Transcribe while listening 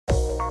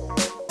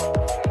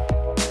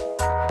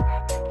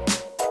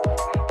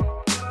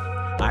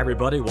Hi,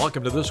 everybody.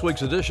 Welcome to this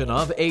week's edition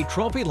of A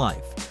Trophy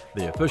Life,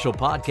 the official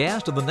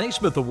podcast of the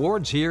Naismith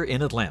Awards here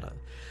in Atlanta.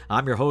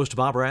 I'm your host,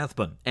 Bob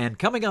Rathbun, and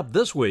coming up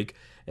this week,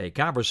 a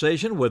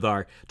conversation with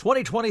our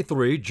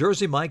 2023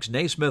 Jersey Mike's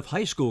Naismith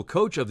High School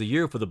Coach of the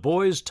Year for the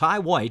boys, Ty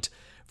White,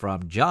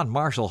 from John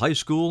Marshall High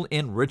School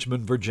in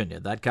Richmond, Virginia.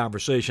 That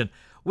conversation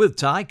with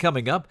Ty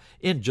coming up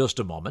in just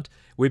a moment.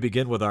 We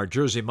begin with our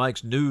Jersey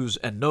Mike's news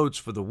and notes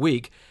for the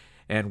week,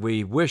 and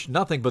we wish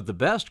nothing but the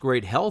best,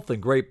 great health,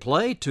 and great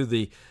play to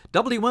the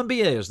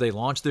WNBA as they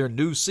launch their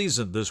new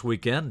season this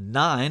weekend.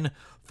 9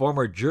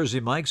 former Jersey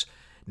Mike's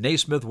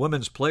Naismith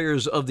Women's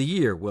Players of the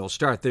Year will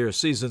start their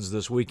seasons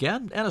this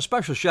weekend, and a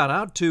special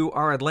shout-out to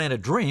our Atlanta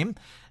Dream.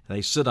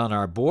 They sit on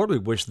our board. We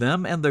wish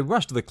them and the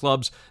rest of the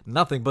clubs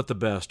nothing but the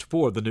best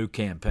for the new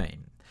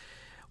campaign.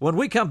 When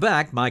we come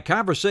back, my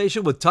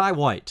conversation with Ty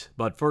White.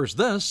 But first,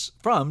 this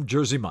from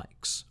Jersey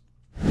Mike's.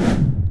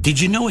 Did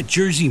you know at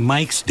Jersey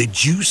Mike's, the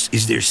juice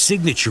is their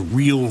signature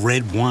real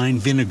red wine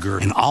vinegar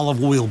and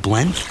olive oil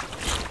blend?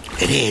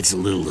 It adds a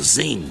little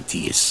zing to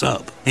your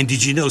sub. And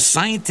did you know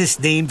scientists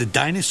named the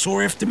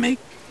dinosaur after me?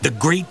 The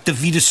Great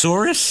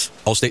Davitosaurus?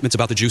 All statements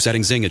about the juice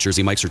adding zing at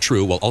Jersey Mike's are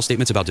true, while all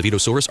statements about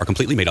Davitosaurus are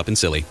completely made up and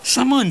silly.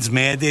 Someone's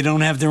mad they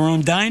don't have their own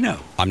dino.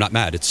 I'm not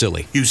mad, it's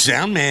silly. You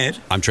sound mad.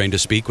 I'm trained to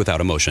speak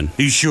without emotion.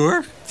 You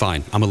sure?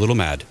 Fine, I'm a little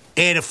mad.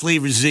 Add a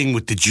flavor zing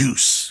with the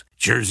juice.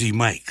 Jersey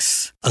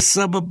Mike's. A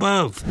sub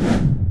above.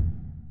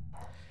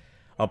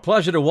 A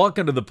pleasure to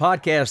welcome to the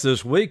podcast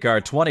this week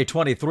our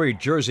 2023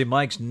 Jersey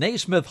Mike's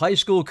Naismith High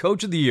School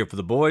Coach of the Year for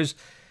the boys.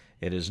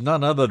 It is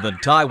none other than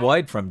Ty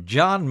White from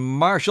John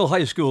Marshall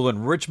High School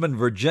in Richmond,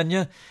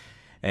 Virginia,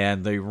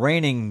 and the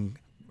reigning,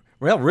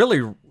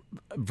 really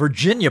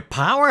Virginia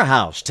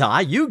powerhouse.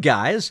 Ty, you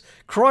guys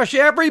crush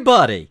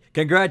everybody.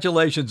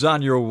 Congratulations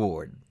on your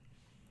award.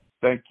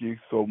 Thank you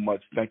so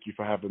much. Thank you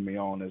for having me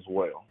on as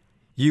well.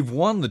 You've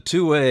won the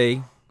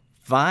 2A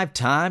 5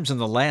 times in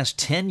the last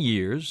 10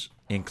 years,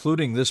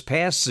 including this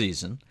past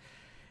season.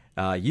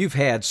 You've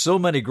had so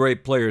many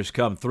great players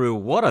come through.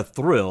 What a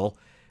thrill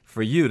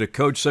for you to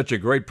coach such a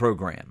great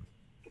program.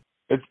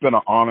 It's been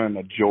an honor and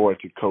a joy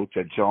to coach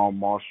at John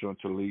Marshall and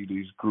to lead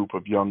these group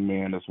of young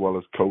men as well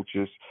as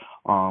coaches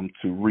to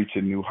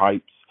reaching new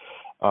heights.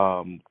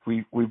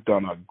 We've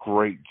done a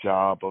great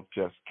job of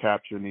just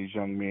capturing these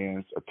young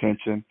men's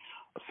attention,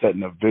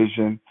 setting a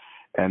vision,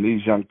 and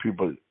these young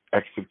people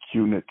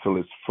executing it till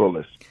its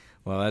fullest.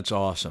 Well, that's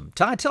awesome.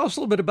 Ty, tell us a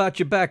little bit about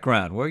your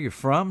background, where you're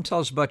from. Tell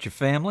us about your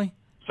family.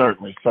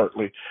 Certainly.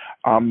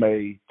 I'm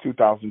a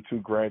 2002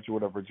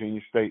 graduate of Virginia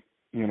State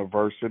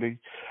University.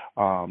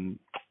 And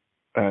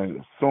as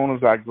soon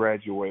as I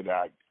graduated,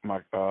 my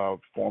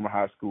former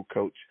high school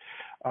coach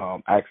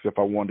asked if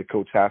I wanted to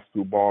coach high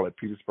school ball at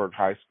Petersburg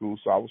High School.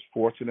 So I was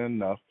fortunate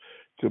enough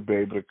to be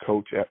able to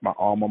coach at my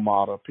alma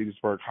mater,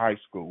 Petersburg High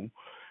School.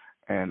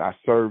 And I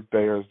served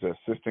there as the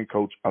assistant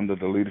coach under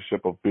the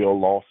leadership of Bill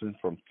Lawson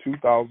from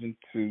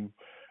 2002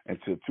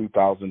 until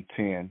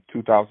 2010.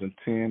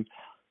 2010,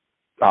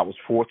 I was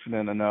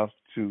fortunate enough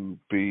to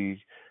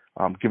be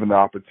given the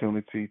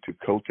opportunity to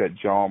coach at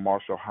John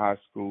Marshall High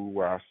School,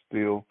 where I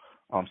still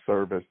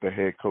serve as the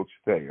head coach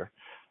there.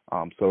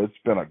 So it's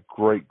been a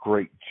great,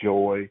 great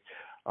joy.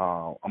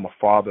 I'm a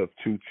father of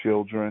 2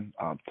 children,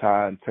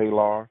 Ty and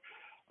Taylor.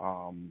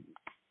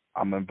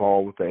 I'm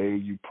involved with the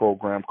AAU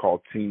program called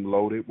Team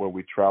Loaded, where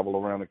we travel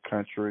around the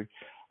country.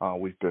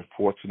 We've been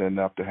fortunate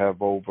enough to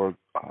have over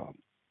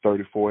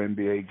 34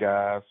 NBA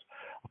guys,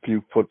 a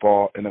few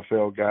football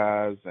NFL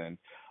guys, and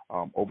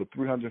over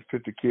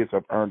 350 kids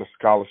have earned a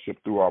scholarship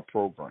through our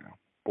program,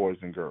 boys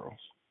and girls.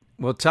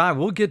 Well, Ty,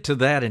 we'll get to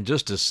that in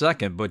just a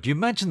second, but you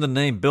mentioned the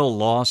name Bill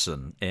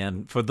Lawson,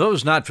 and for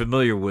those not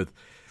familiar with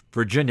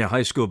Virginia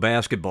high school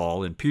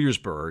basketball in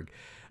Petersburg,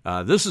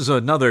 this is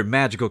another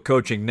magical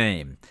coaching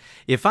name.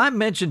 If I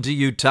mentioned to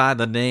you, Ty,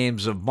 the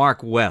names of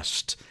Mark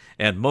West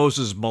and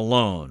Moses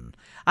Malone,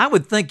 I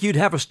would think you'd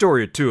have a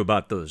story or two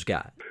about those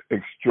guys.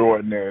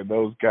 Extraordinary.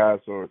 Those guys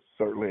are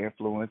certainly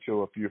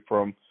influential if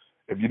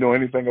you know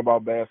anything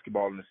about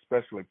basketball, and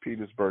especially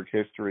Petersburg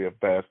history of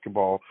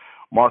basketball.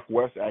 Mark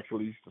West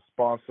actually used to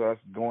sponsor us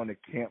going to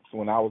camps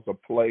when I was a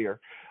player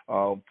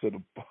to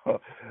the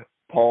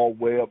Paul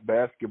Webb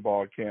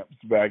basketball camps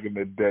back in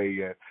the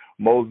day. And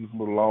Moses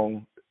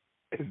Malone,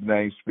 his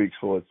name speaks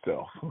for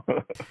itself.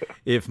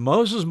 If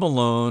Moses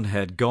Malone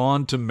had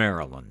gone to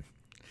Maryland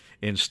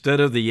instead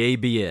of the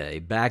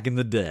ABA back in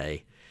the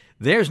day,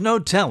 there's no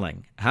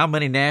telling how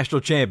many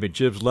national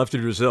championships Lefty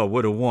Driesell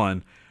would have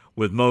won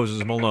with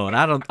Moses Malone.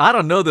 I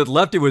don't know that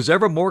Lefty was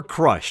ever more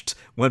crushed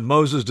when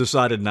Moses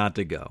decided not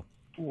to go.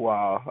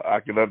 Wow, I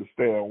can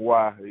understand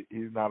why.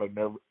 He's not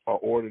an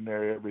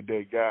ordinary,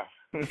 everyday guy.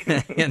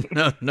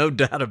 No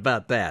doubt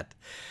about that.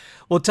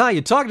 Well, Ty,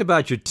 you talked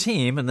about your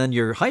team, and then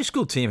your high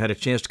school team had a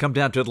chance to come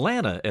down to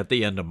Atlanta at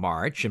the end of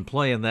March and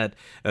play in that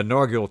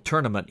inaugural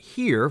tournament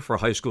here for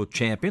high school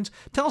champions.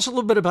 Tell us a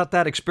little bit about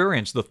that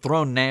experience, the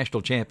Throne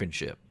National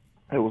Championship.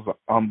 It was an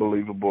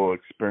unbelievable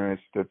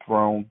experience. The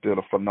Throne did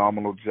a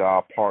phenomenal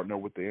job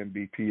partnering with the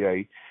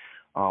NBPA.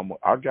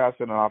 Our guys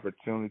had an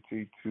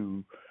opportunity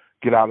to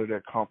get out of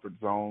their comfort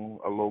zone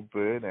a little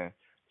bit and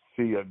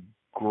see a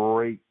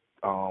great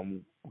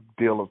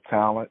deal of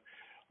talent.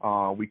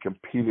 We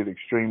competed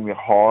extremely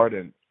hard,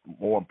 and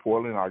more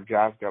importantly, our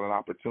guys got an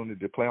opportunity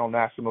to play on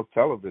national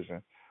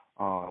television.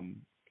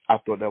 I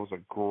thought that was a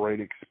great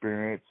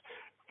experience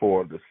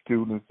for the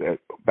students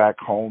back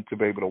home to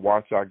be able to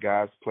watch our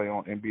guys play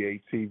on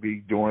NBA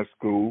TV during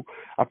school.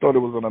 I thought it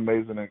was an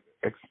amazing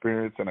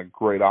experience and a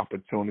great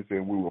opportunity,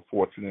 and we were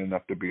fortunate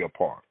enough to be a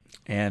part.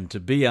 And to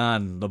be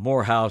on the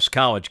Morehouse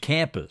College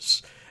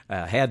campus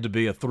had to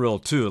be a thrill,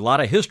 too. A lot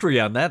of history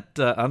on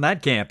that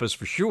campus,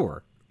 for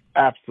sure.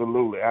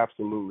 Absolutely.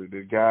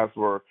 The guys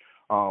were,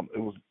 it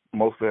was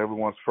mostly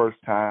everyone's first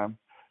time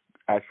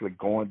actually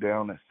going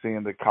down and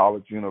seeing the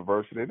college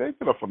university. They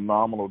did a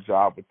phenomenal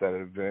job with that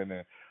event,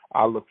 and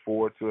I look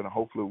forward to it, and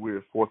hopefully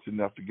we're fortunate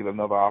enough to get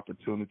another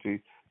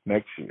opportunity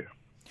next year.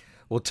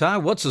 Well, Ty,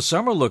 what's the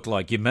summer look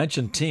like? You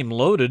mentioned Team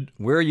Loaded.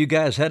 Where are you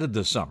guys headed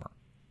this summer?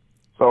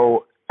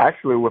 So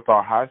actually with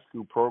our high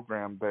school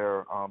program,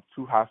 there are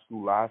 2 high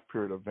school live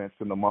period events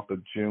in the month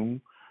of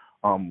June,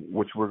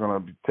 which we're going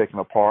to be taking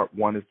apart.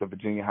 One is the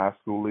Virginia High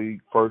School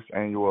League, first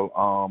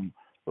annual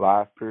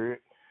live period.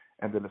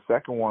 And then the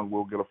second one,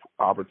 we'll get an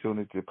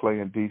opportunity to play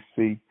in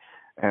D.C.,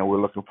 and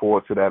we're looking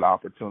forward to that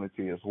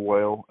opportunity as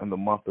well in the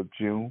month of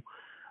June.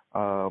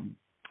 As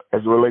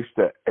it relates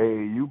to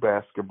AAU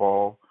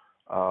basketball,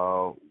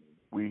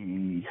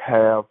 we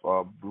have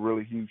a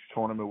really huge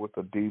tournament with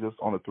Adidas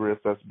on the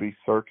 3SSB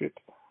circuit.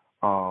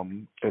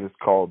 It is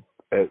called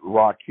at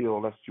Rock Hill.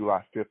 That's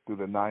July 5th through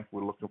the 9th.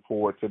 We're looking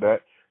forward to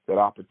that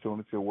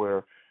opportunity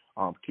where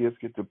kids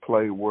get to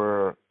play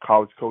where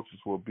college coaches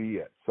will be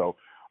at. So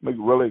I'm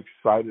really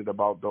excited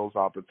about those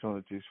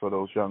opportunities for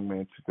those young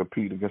men to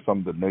compete against some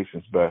of the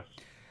nation's best.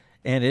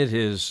 And it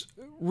has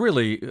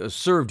really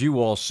served you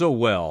all so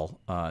well,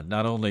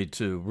 not only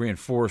to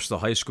reinforce the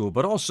high school,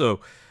 but also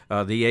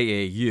the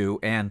AAU.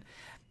 And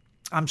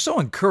I'm so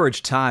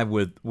encouraged, Ty,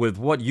 with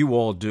what you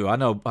all do. I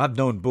know I've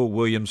known Bo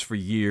Williams for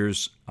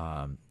years.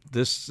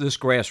 This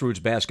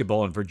grassroots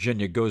basketball in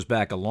Virginia goes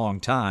back a long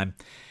time.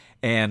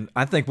 And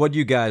I think what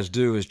you guys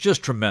do is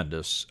just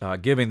tremendous,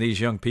 giving these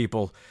young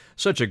people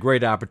such a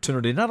great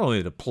opportunity, not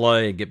only to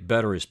play and get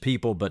better as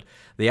people, but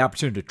the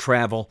opportunity to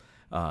travel.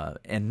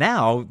 And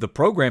now the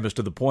program is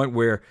to the point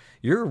where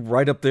you're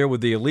right up there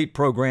with the elite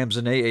programs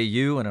in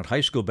AAU and in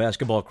high school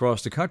basketball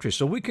across the country.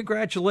 So we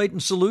congratulate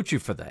and salute you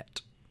for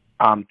that.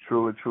 I'm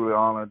truly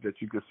honored that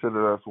you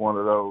consider us one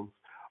of those.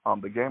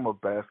 The game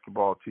of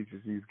basketball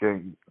teaches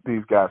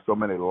these guys so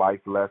many life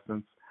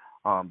lessons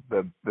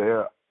that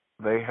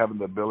they have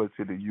the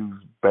ability to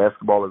use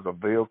basketball as a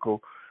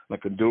vehicle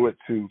and can do it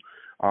to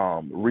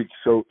reach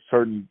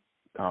certain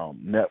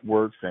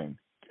networks and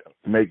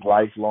make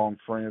lifelong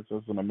friends.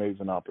 It's an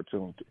amazing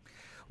opportunity.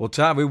 Well,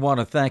 Ty, we want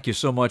to thank you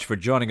so much for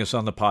joining us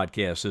on the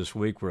podcast this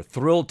week. We're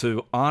thrilled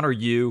to honor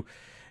you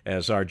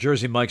as our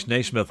Jersey Mike's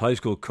Naismith High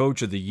School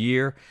Coach of the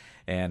Year,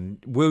 and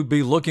we'll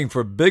be looking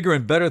for bigger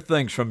and better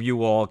things from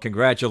you all.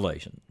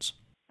 Congratulations.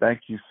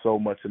 Thank you so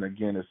much, and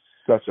again, it's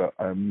such an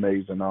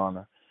amazing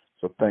honor.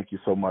 So thank you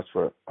so much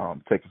for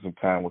taking some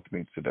time with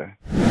me today.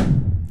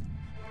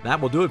 That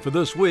will do it for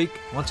this week.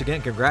 Once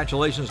again,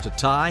 congratulations to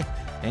Ty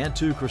and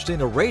to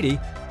Christina Rady,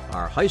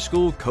 our High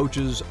School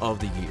Coaches of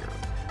the Year.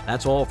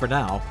 That's all for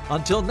now.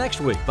 Until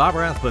next week, Bob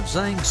Rathbun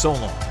saying so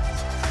long.